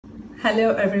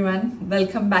Hello everyone,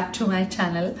 welcome back to my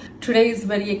channel. Today is a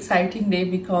very exciting day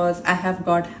because I have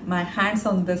got my hands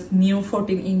on this new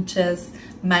 14 inches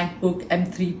MacBook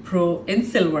M3 Pro in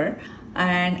silver,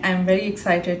 and I'm very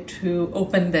excited to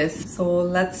open this. So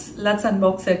let's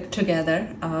unbox it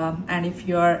together, and if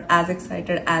you are as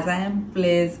excited as I am,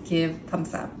 please give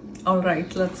thumbs up. All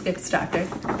right, let's get started.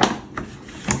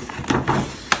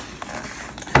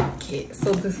 Okay,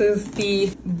 so this is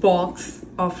the box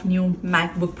of new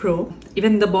MacBook Pro.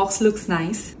 Even the box looks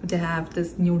nice. They have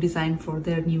this new design for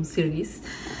their new series.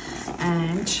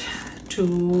 And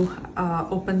to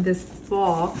open this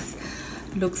box,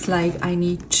 looks like I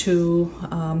need to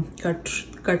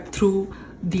cut through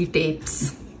the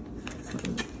tapes.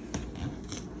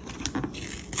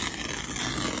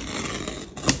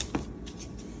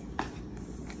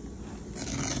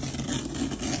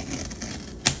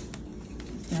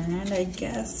 And I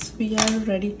guess we are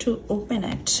ready to open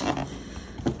it.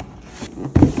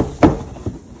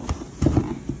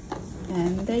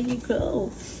 And there you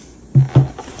go.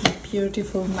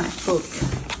 Beautiful MacBook.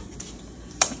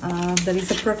 There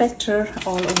is a protector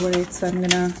all over it, so I'm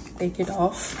gonna take it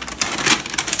off.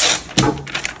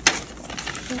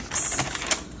 Oops.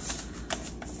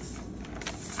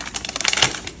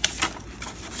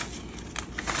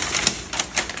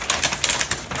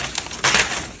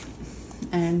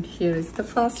 And here is the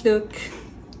first look.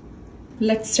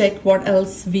 Let's check what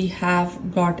else we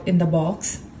have got in the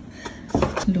box.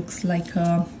 Looks like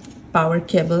a power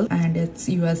cable and it's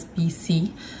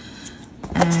USB-C,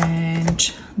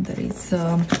 and there is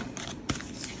a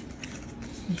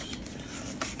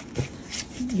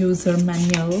user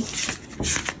manual.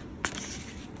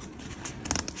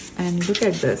 And look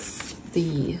at this,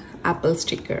 the Apple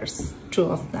stickers, 2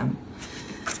 of them.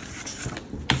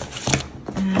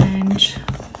 And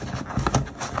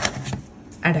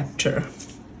adapter.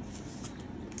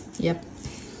 Yep.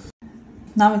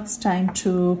 Now it's time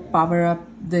to power up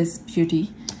this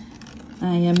beauty.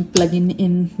 I am plugging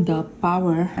in the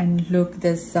power, and look,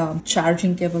 this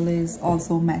charging cable is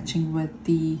also matching with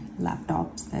the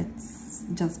laptops. That's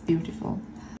just beautiful.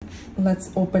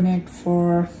 Let's open it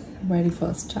for very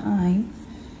first time.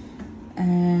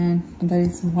 And there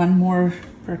is one more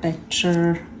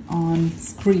protector on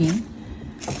screen.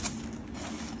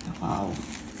 Wow,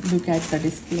 look at the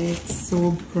display, it's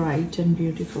so bright and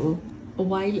beautiful.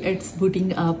 While it's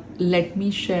booting up, let me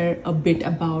share a bit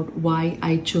about why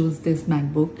I chose this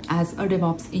MacBook. As a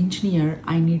DevOps engineer,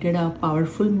 I needed a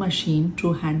powerful machine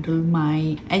to handle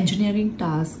my engineering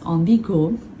tasks on the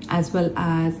go, as well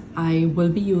as I will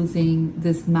be using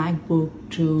this MacBook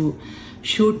to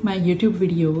shoot my YouTube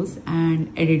videos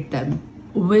and edit them.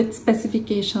 With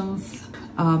specifications,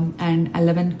 an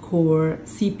 11-core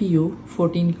CPU,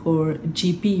 14-core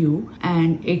GPU,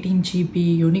 and 18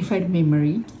 GB unified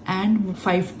memory, and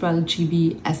 512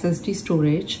 GB SSD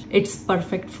storage, it's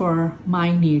perfect for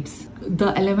my needs.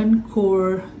 The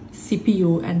 11-core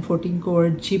CPU and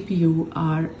 14-core GPU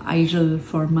are ideal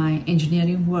for my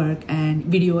engineering work and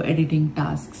video editing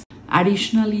tasks.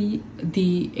 Additionally,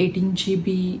 the 18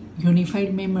 GB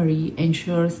unified memory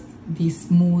ensures the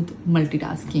smooth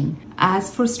multitasking.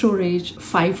 As for storage,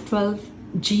 512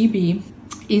 GB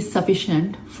is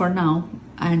sufficient for now,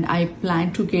 and I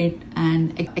plan to get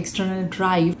an external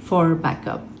drive for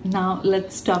backup. Now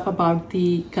let's talk about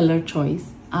the color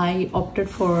choice. I opted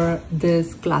for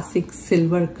this classic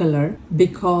silver color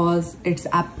because it's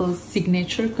Apple's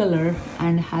signature color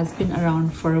and has been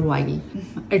around for a while.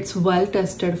 It's well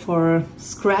tested for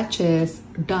scratches,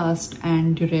 dust,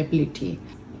 and durability.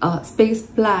 Space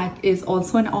black is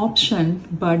also an option,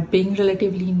 but being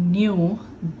relatively new,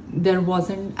 there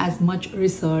wasn't as much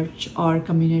research or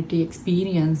community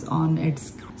experience on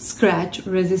its scratch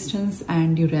resistance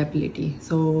and durability.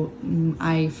 So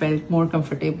I felt more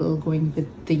comfortable going with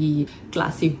the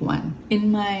classic one.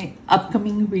 In my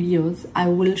upcoming videos, I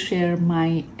will share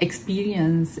my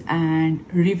experience and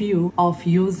review of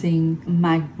using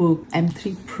MacBook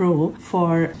M3 Pro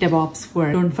for DevOps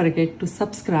work. Don't forget to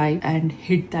subscribe and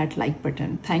hit that like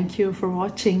button. Thank you for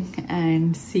watching,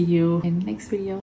 and see you in next video.